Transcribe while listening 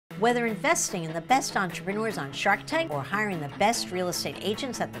Whether investing in the best entrepreneurs on Shark Tank or hiring the best real estate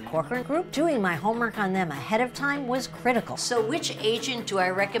agents at the Corcoran Group, doing my homework on them ahead of time was critical. So which agent do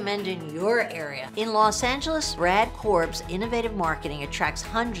I recommend in your area? In Los Angeles, Brad Korb's innovative marketing attracts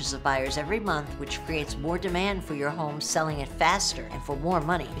hundreds of buyers every month, which creates more demand for your home, selling it faster and for more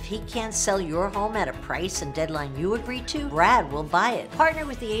money. If he can't sell your home at a price and deadline you agree to, Brad will buy it. Partner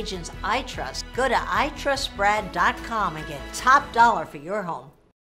with the agents I trust. Go to itrustbrad.com and get top dollar for your home.